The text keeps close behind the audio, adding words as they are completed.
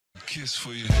kiss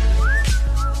for you.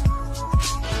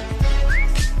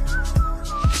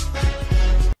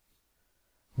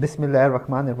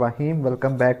 Bismillahirrahmanirrahim.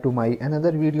 Welcome back to my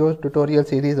another video tutorial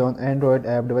series on Android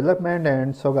app development.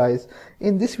 And so guys,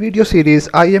 in this video series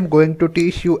I am going to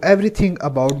teach you everything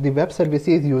about the web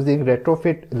services using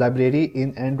Retrofit library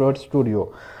in Android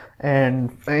Studio.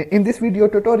 And in this video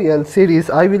tutorial series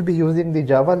I will be using the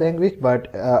Java language,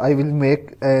 but I will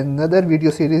make another video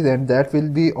series and that will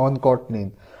be on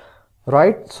Kotlin.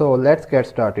 Right, so let's get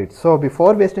started. So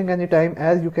before wasting any time,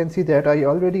 as you can see that I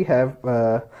already have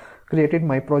created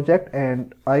my project,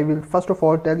 and I will first of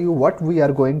all tell you what we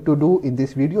are going to do in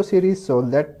this video series. So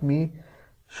let me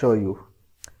show you.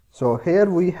 So here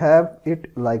we have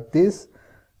it like this.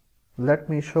 Let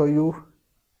me show you.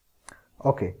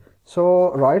 Okay,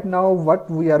 so right now what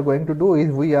we are going to do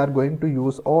is we are going to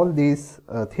use all these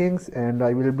things, and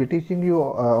I will be teaching you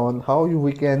on how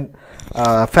we can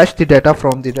fetch the data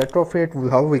from the Retrofit,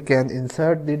 how we can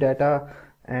insert the data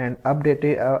and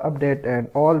update and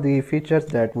all the features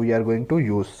that we are going to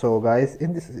use. So guys,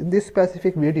 in this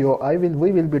specific video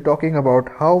we will be talking about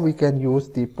how we can use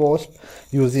the post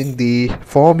using the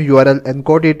form URL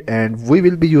encoded, and we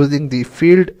will be using the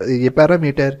field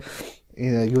parameter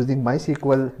using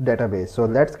MySQL database. So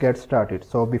let's get started.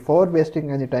 So before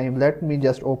wasting any time, let me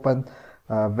just open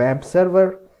WAMP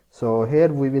server. So here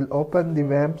we will open the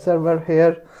WAMP server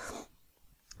here.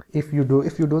 If you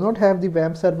do not have the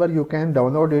WAMP server, you can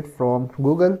download it from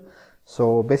Google.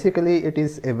 So basically it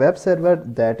is a web server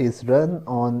that is run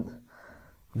on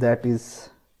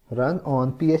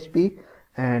PHP,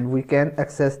 and we can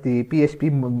access the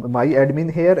PHP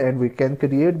myadmin here, and we can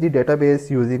create the database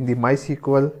using the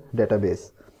MySQL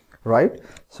database, right?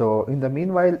 So in the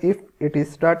meanwhile, if it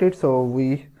is started, so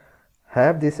we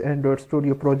have this Android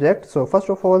Studio project. So first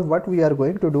of all, what we are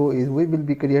going to do is we will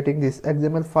be creating this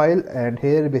XML file, and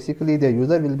here basically the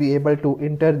user will be able to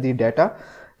enter the data,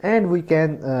 and we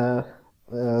can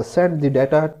send the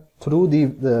data through the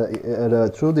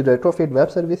Retrofit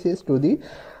web services to the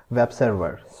web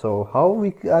server. So how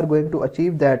we are going to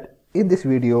achieve that in this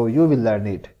video, you will learn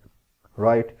it,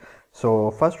 right?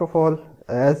 So first of all,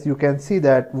 as you can see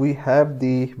that we have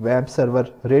the WAMP server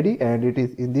ready, and it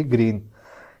is in the green.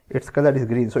 Its color is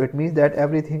green, so it means that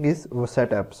everything is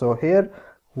set up. So here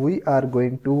we have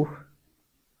to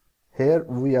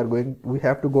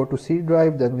go to C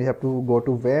drive, then we have to go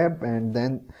to WAMP, and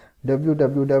then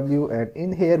www, and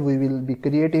in here we will be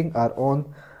creating our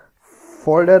own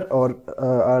folder or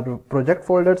our project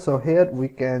folder. So here we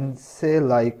can say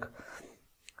like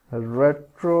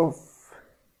Retrofit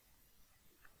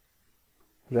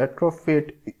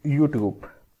YouTube.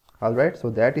 All right, so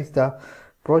that is the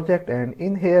project, and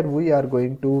in here we are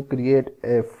going to create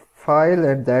a file,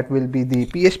 and that will be the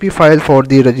PHP file for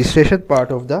the registration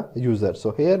part of the user.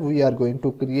 So here we are going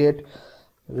to create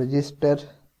register,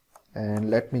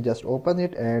 and let me just open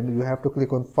it, and you have to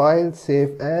click on file,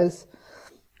 save as,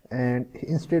 and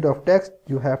instead of text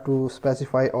you have to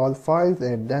specify all files,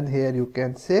 and then here you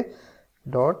can say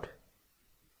 .php,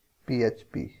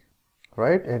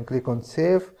 right, and click on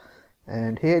save,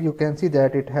 and here you can see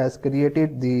that it has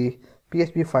created the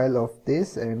PHP file of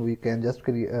this, and we can just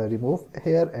remove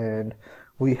here, and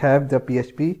we have the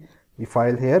PHP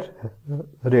file here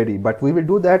ready. But we will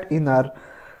do that in our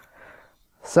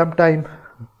sometime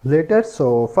later.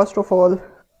 So first of all,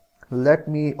 let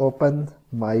me open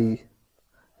my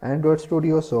Android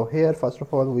Studio. So here first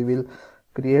of all we will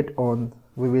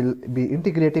be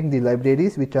integrating the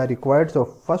libraries which are required. So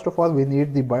first of all we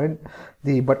need the button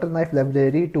knife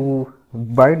library to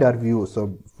bind our view.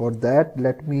 So for that,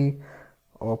 let me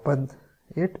open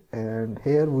it, and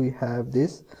here we have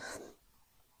this.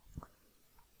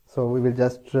 So we will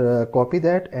just copy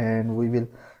that, and we will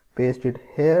paste it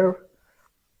here,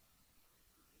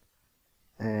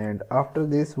 and after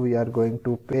this we are going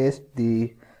to paste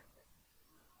the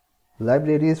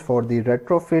libraries for the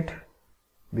Retrofit,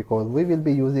 because we will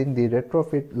be using the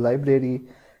Retrofit library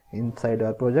inside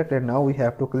our project. And now we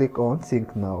have to click on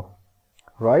sync now,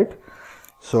 right?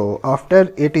 So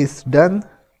after it is done,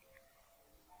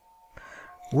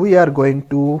 we are going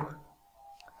to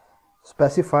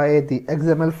specify the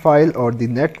XML file or the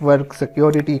network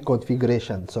security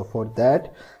configuration. So for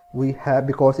that we have,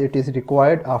 because it is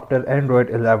required after Android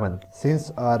 11,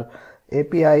 since our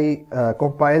API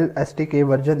compile SDK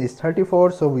version is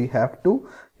 34, so we have to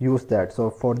use that. So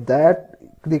for that,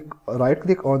 right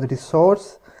click on the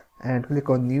resource and click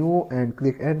on new and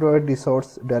click Android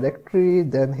resource directory.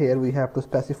 Then here we have to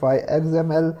specify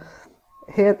XML,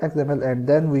 here XML, and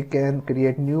then we can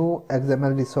create new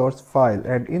XML resource file.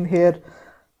 And in here,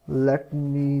 let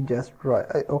me just try,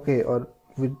 okay, or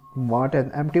we want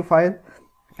an empty file,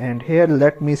 and here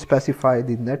let me specify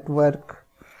the network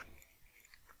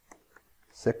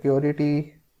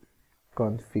security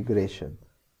configuration.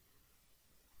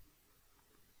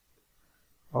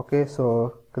 Okay,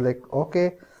 so click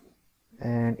OK,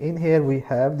 and in here we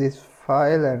have this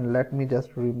file, and let me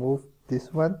just remove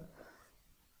this one,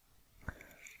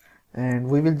 and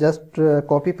we will just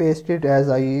copy paste it, as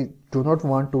I do not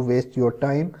want to waste your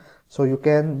time. So you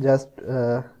can just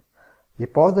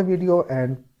pause the video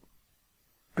and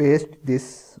paste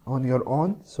this on your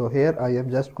own. So here I am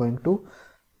just going to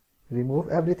remove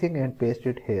everything and paste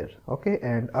it here. Okay,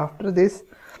 and after this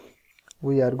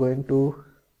we are going to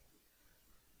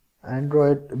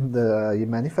Android the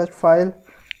manifest file,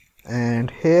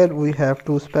 and here we have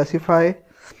to specify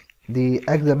the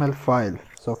XML file.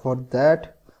 So for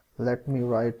that, let me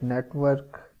write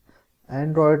network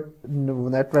Android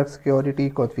network security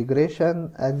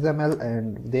configuration XML,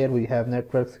 and there we have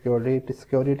network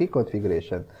security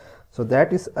configuration. So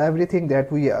that is everything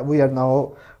that we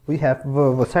have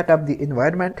set up the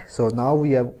environment. So now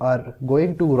we are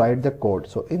going to write the code.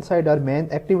 So inside our main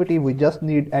activity, we just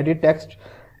need edit text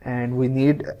and we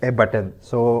need a button.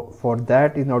 So for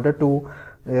that, in order to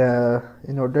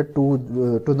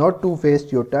not to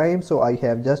waste your time, so I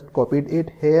have just copied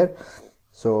it here.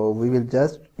 So we will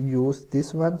just use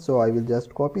this one. So I will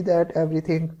just copy that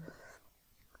everything,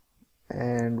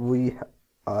 and we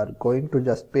are going to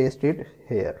just paste it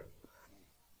here.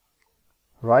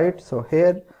 Right, so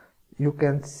here you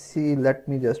can see, let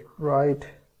me just write,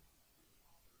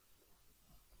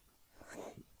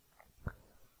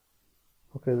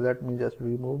 okay, let me just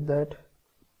remove that.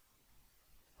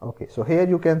 Okay, so here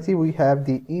you can see we have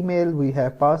the email, we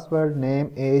have password,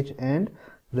 name, age, and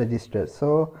register.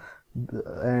 So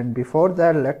and before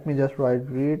that, let me just write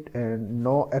read and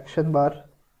no action bar,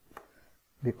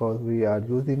 because we are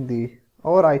using the,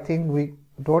 or I think we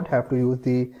don't have to use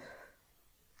the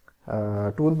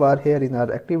toolbar here in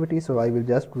our activity. So I will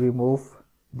just remove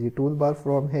the toolbar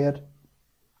from here,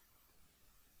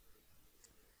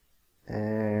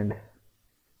 and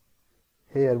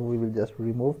here we will just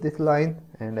remove this line,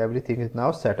 and everything is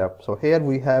now set up. So here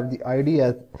we have the ID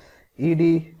as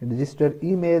ed register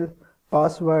email,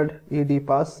 password ed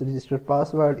register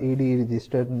password, ed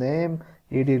register name,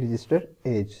 ed register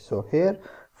age. So here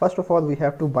first of all we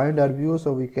have to bind our view.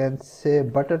 So we can say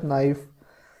button knife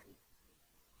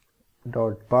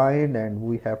dot bind, and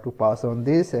we have to pass on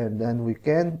this, and then we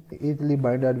can easily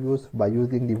bind our views by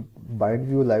using the bind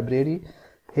view library.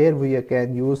 Here we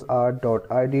can use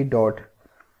art.id.ed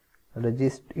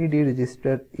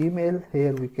register email.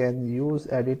 Here we can use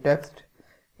edit text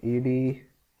ed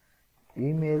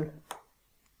email,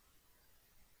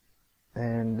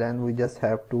 and then we just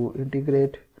have to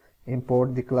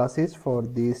import the classes for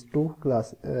these two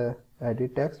class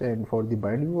edit text and for the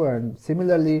bind view. And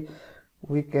similarly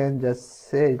we can just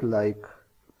say it like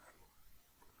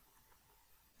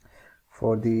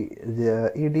for the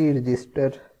ed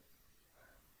register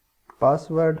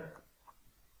password,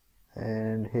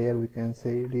 and here we can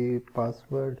say ed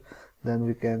password, then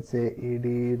we can say ed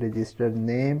register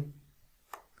name.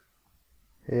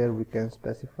 Here we can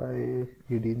specify ed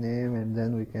name, and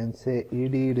then we can say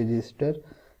ed register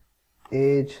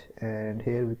age, and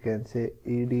here we can say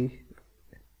ed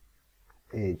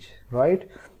age. Right,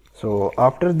 so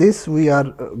after this we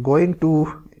are going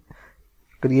to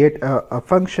create a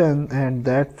function, and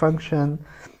that function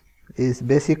is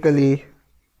basically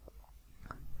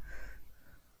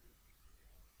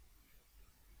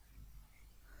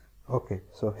okay.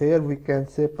 So here we can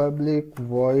say public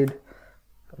void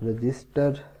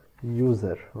register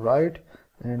user, right,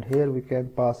 and here we can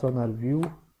pass on our view.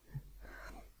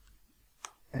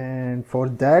 And for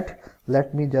that,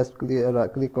 let me just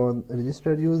click on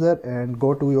register user and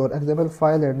go to your XML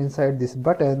file, and inside this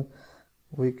button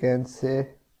we can say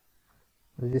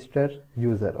register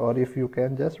user, or if you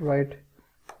can just write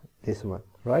this one.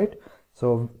 Right,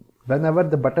 so whenever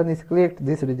the button is clicked,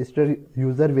 this register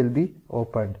user will be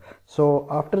opened. So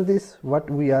after this, what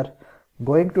we are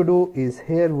going to do is,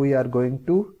 here we are going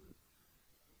to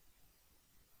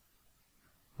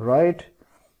write,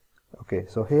 okay,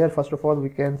 so here first of all we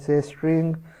can say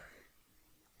string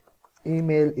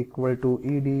email equal to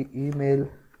ed email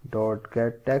dot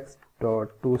get text dot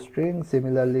toString.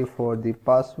 Similarly for the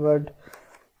password,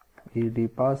 ed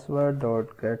password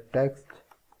dot get text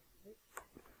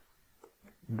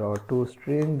dot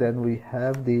toString. Then we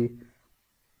have the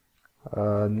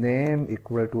name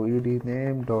equal to ed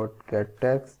name dot get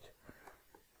text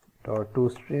dot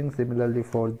toString. Similarly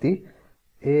for the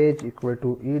age equal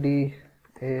to ed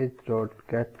age dot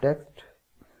get text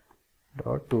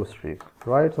dot toString,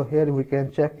 right? So here we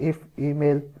can check if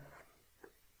email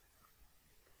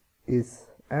is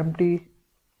empty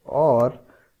or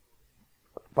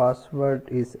password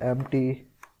is empty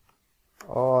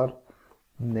or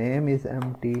name is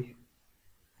empty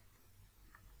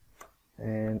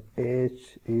and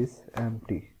age is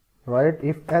empty, right?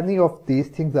 If any of these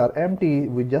things are empty,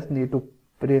 we just need to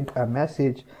print a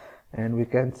message and we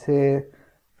can say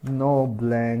no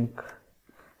blank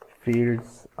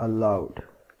fields allowed,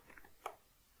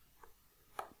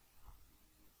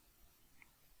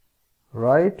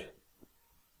 right?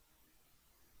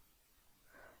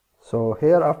 So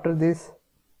here after this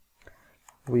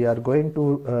we are going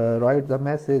to write the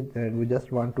message, and we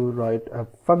just want to write a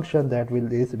function that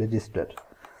will is register.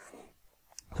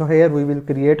 So here we will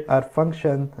create our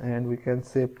function and we can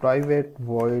say private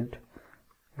void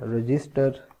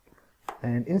register,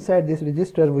 and inside this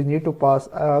register we need to pass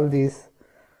all these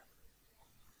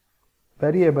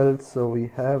variables. So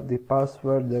we have the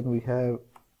password, then we have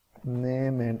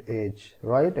name and age,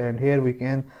 right? And here we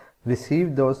can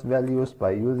receive those values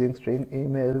by using string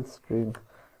email, string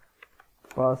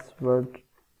password,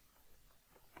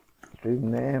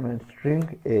 string name and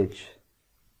string age,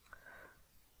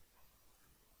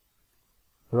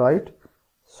 right?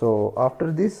 So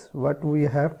after this what we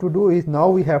have to do is now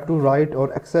we have to write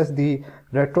or access the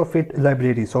retrofit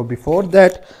library. So before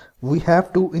that we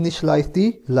have to initialize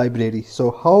the library.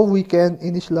 So how we can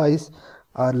initialize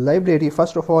our library?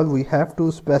 First of all, we have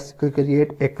to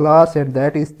create a class, and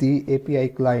that is the API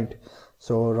client.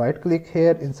 So right click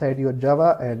here inside your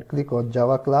Java and click on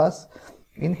Java class.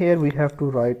 In here we have to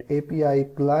write API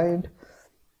client,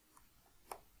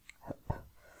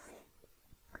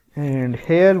 and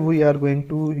here we are going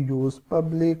to use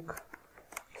public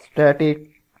static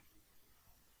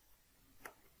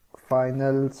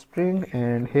final string,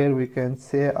 and here we can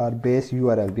say our base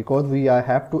URL because we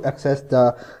have to access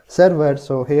the server.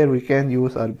 So here we can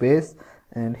use our base,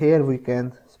 and here we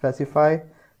can specify.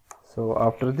 So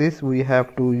after this we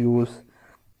have to use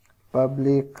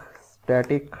public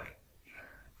static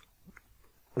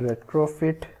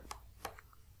retrofit,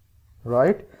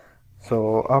 right?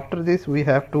 So after this we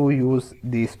have to use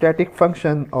the static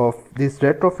function of this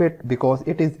retrofit because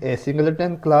it is a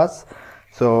singleton class.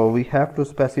 So we have to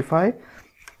specify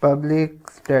public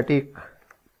static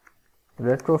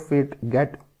retrofit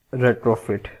get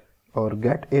retrofit or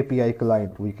get API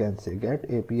client, we can say get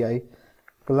API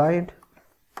client,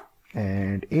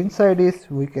 and inside this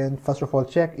we can first of all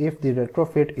check if the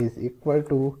retrofit is equal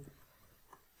to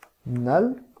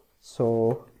null.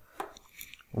 So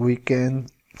we can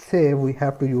say we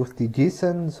have to use the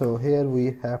Json. So here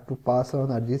we have to pass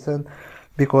on our Json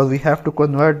because we have to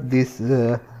convert this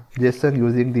JSON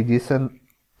using the JSON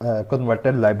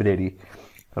converter library,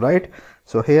 right?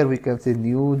 So here we can say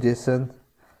new JSON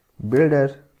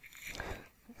builder,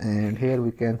 and here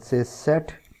we can say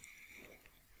set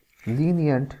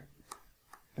lenient,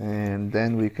 and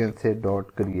then we can say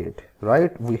dot create,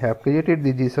 right? We have created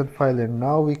the JSON file, and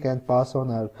now we can pass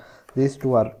on this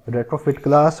to our retrofit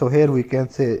class. So here we can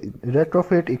say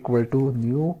retrofit equal to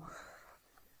new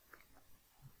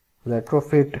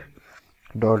retrofit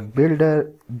dot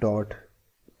builder dot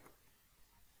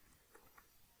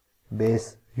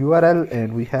base URL,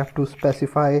 and we have to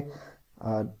specify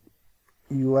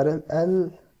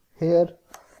URL here,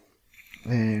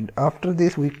 and after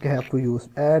this we have to use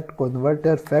add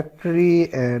converter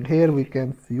factory, and here we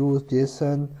can use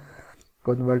JSON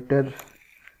converter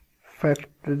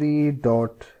factory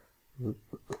dot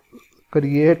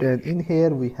create, and in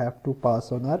here we have to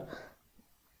pass on our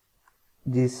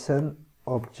JSON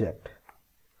object,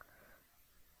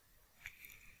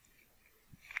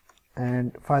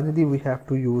 and finally we have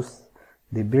to use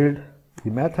the build the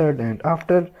method, and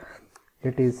after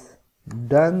it is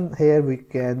done here we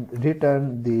can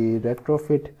return the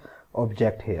retrofit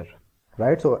object here,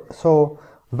 right? So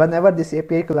whenever this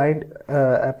API client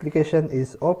application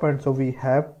is opened, so we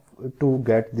have to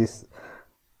get this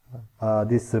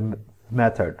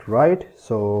method, right?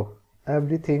 So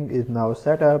everything is now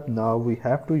set up. Now we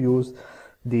have to use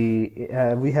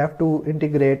we have to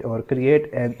integrate or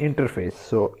create an interface.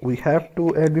 So we have to,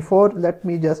 and before let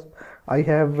me just, I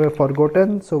have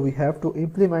forgotten, so we have to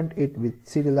implement it with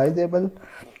serializable.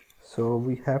 So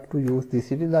we have to use the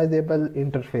serializable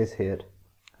interface here,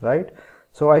 right?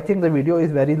 So I think the video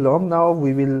is very long now.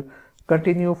 We will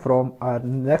continue from our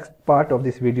next part of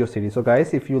this video series. So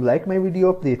guys, if you like my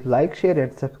video, please like, share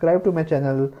and subscribe to my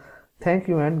channel. Thank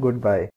you and goodbye.